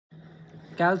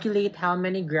Calculate how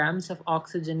many grams of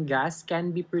oxygen gas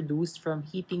can be produced from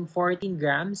heating 14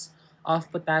 grams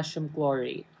of potassium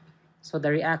chlorate. So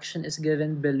the reaction is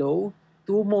given below.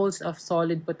 2 moles of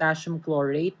solid potassium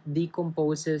chlorate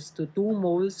decomposes to 2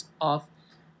 moles of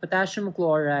potassium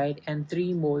chloride and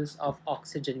 3 moles of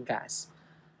oxygen gas.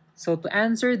 So to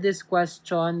answer this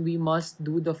question, we must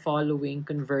do the following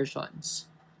conversions.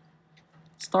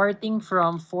 Starting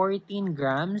from 14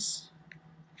 grams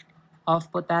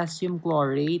of potassium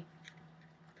chlorate,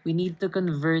 we need to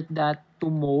convert that to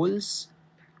moles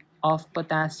of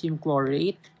potassium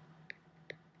chlorate.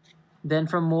 Then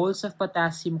from moles of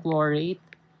potassium chlorate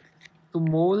to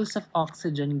moles of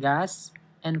oxygen gas,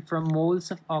 and from moles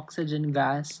of oxygen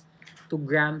gas to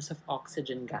grams of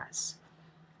oxygen gas.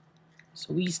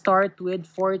 So we start with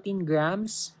 14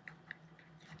 grams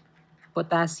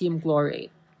potassium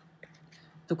chlorate.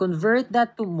 To convert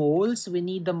that to moles, we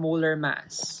need the molar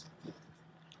mass.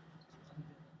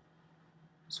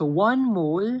 So 1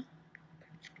 mole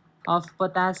of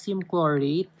potassium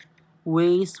chlorate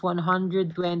weighs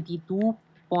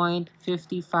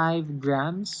 122.55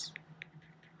 grams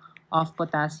of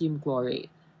potassium chlorate.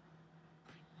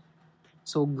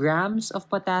 So grams of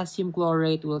potassium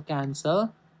chlorate will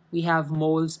cancel. We have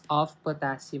moles of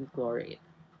potassium chlorate.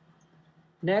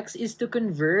 Next is to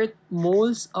convert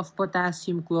moles of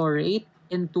potassium chlorate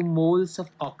into moles of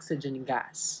oxygen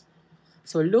gas.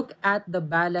 So look at the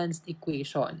balanced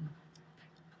equation.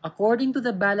 According to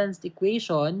the balanced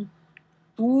equation,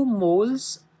 2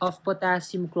 moles of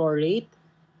potassium chlorate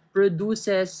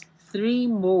produces 3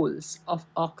 moles of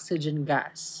oxygen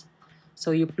gas.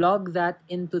 So you plug that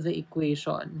into the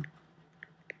equation.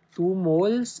 2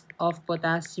 moles of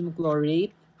potassium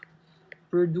chlorate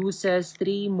produces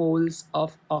 3 moles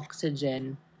of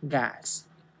oxygen gas.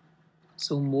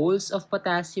 So moles of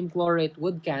potassium chlorate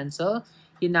would cancel.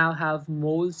 You now have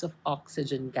moles of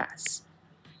oxygen gas.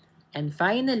 And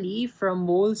finally, from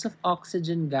moles of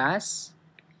oxygen gas,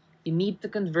 you need to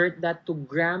convert that to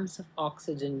grams of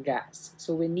oxygen gas.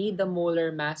 So we need the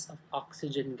molar mass of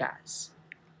oxygen gas.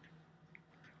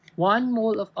 1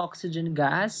 mole of oxygen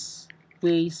gas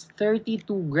weighs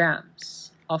 32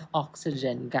 grams of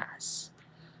oxygen gas.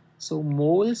 So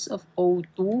moles of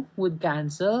O2 would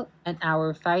cancel, and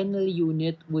our final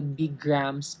unit would be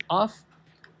grams of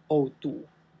O2.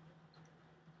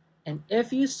 And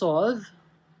if you solve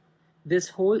this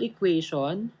whole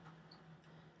equation,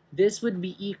 this would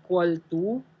be equal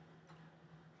to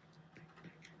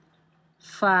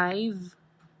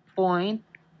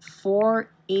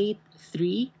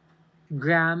 5.483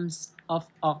 grams of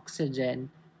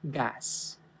oxygen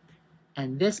gas.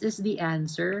 And this is the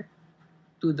answer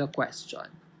to the question.